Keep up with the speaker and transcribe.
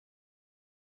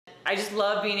I just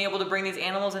love being able to bring these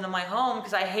animals into my home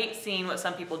because I hate seeing what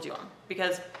some people do them.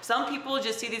 Because some people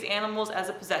just see these animals as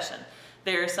a possession.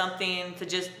 They're something to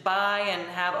just buy and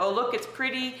have, oh look, it's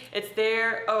pretty, it's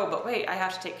there, oh but wait, I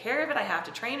have to take care of it, I have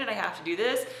to train it, I have to do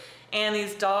this. And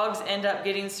these dogs end up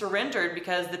getting surrendered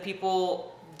because the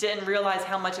people didn't realize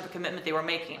how much of a commitment they were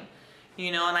making.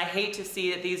 You know, and I hate to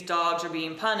see that these dogs are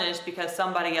being punished because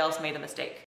somebody else made a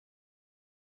mistake.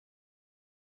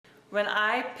 When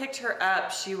I picked her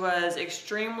up, she was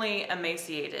extremely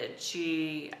emaciated.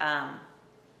 She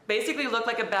basically looked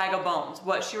like a bag of bones.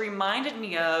 What she reminded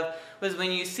me of was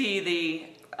when you see the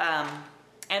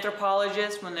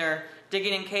anthropologists when they're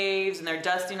digging in caves and they're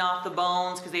dusting off the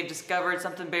bones because they've discovered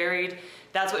something buried.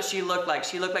 That's what she looked like.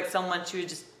 She looked like someone, she was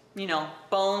just, you know,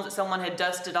 bones that someone had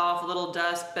dusted off, a little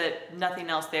dust, but nothing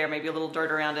else there, maybe a little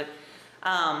dirt around it.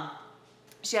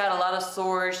 She had a lot of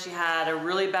sores. She had a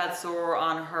really bad sore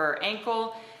on her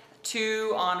ankle,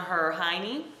 2 on her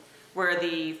hiney, where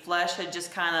the flesh had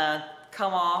just kind of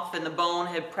come off and the bone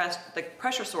had pressed, like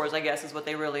pressure sores, I guess is what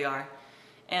they really are.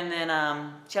 And then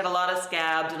she had a lot of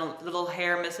scabs and a little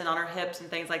hair missing on her hips and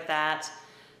things like that.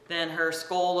 Then her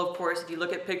skull, of course, if you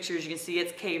look at pictures, you can see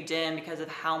it's caved in because of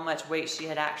how much weight she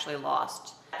had actually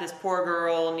lost. This poor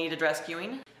girl needed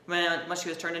rescuing. Once she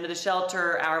was turned into the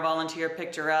shelter, our volunteer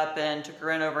picked her up and took her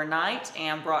in overnight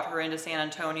and brought her into San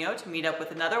Antonio to meet up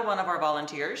with another one of our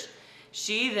volunteers.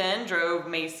 She then drove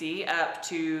Macy up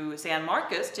to San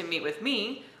Marcos to meet with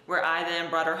me, where I then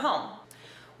brought her home.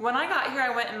 When I got here,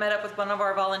 I went and met up with one of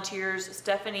our volunteers,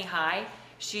 Stephanie High.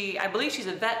 I believe she's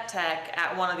a vet tech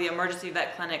at one of the emergency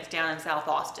vet clinics down in South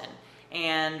Austin.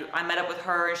 And I met up with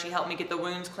her and she helped me get the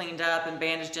wounds cleaned up and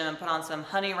bandaged them and put on some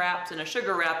honey wraps and a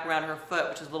sugar wrap around her foot,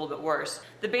 which is a little bit worse.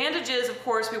 The bandages, of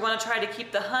course, we want to try to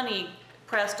keep the honey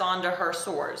pressed onto her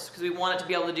sores because we want it to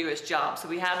be able to do its job. So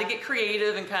we had to get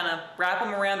creative and kind of wrap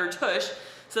them around her tush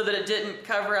so that it didn't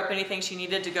cover up anything she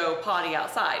needed to go potty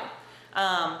outside.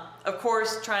 Of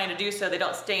course, trying to do so, they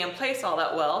don't stay in place all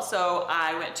that well. So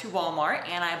I went to Walmart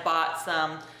and I bought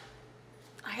some,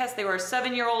 I guess they were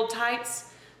 7-year-old tights.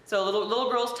 So little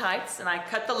girl's tights, and I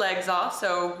cut the legs off,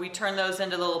 so we turned those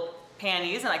into little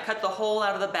panties, and I cut the hole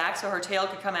out of the back so her tail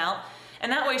could come out.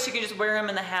 And that way she can just wear them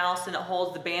in the house and it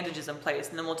holds the bandages in place,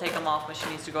 and then we'll take them off when she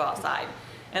needs to go outside.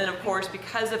 And then of course,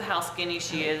 because of how skinny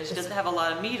she is, she doesn't have a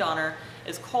lot of meat on her,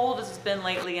 as cold as it's been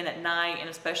lately and at night, and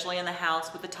especially in the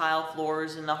house with the tile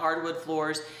floors and the hardwood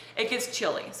floors, it gets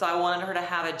chilly. So I wanted her to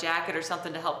have a jacket or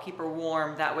something to help keep her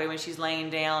warm. That way when she's laying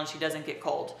down, she doesn't get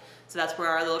cold. So that's where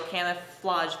our little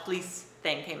camouflage fleece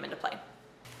thing came into play.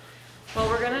 Well,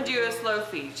 we're gonna do a slow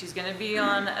feed. She's gonna be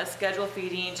on a scheduled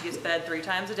feeding. She gets fed 3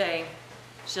 times a day.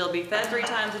 She'll be fed 3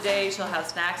 times a day. She'll have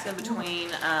snacks in between.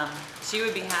 She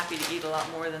would be happy to eat a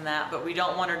lot more than that, but we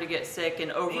don't want her to get sick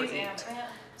and overeat.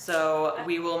 So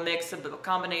we will mix a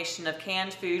combination of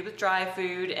canned food with dry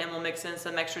food, and we'll mix in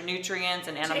some extra nutrients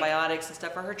and antibiotics and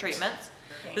stuff for her treatments.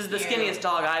 This is the skinniest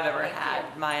dog I've ever had.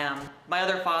 My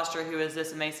other foster, who is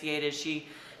this emaciated, she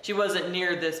wasn't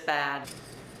near this bad.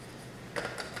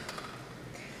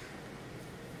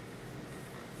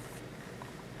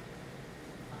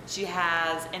 She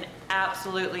has an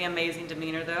absolutely amazing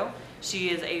demeanor though. She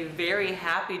is a very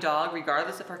happy dog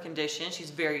regardless of her condition. She's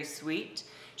very sweet.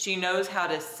 She knows how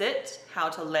to sit, how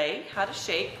to lay, how to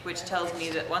shake, which tells me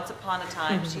that once upon a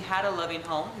time she had a loving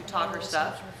home who taught her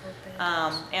stuff.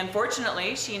 And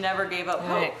fortunately, she never gave up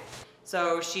hope.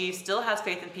 So she still has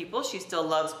faith in people. She still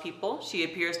loves people. She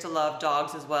appears to love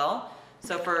dogs as well.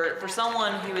 So for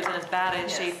someone who is in as bad a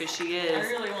shape as she is,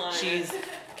 she's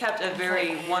kept a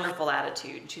very wonderful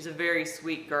attitude. She's a very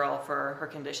sweet girl for her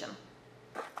condition.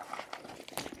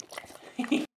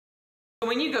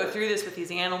 When you go through this with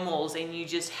these animals and you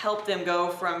just help them go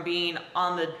from being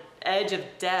on the edge of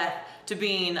death to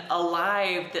being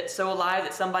alive, so alive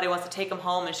that somebody wants to take them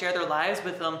home and share their lives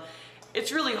with them,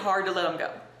 it's really hard to let them go.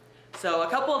 So a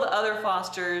couple of the other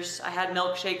fosters, I had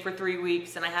Milkshake for 3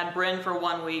 weeks and I had Bryn for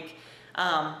 1 week,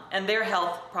 and their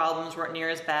health problems weren't near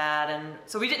as bad, and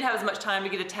so we didn't have as much time to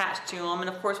get attached to them, and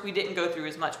of course we didn't go through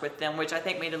as much with them, which I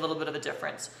think made a little bit of a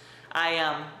difference.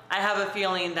 I have a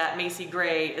feeling that Macy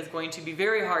Gray is going to be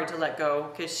very hard to let go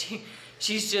because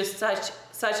she's just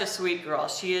such a sweet girl.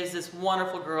 She is this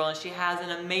wonderful girl and she has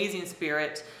an amazing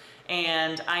spirit,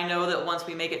 and I know that once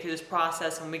we make it through this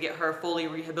process and we get her fully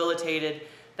rehabilitated,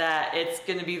 that it's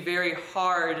going to be very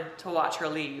hard to watch her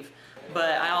leave.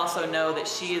 But I also know that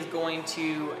she is going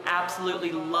to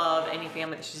absolutely love any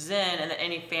family that she's in, and that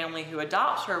any family who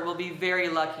adopts her will be very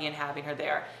lucky in having her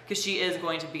there, because she is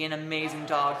going to be an amazing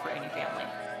dog for any family.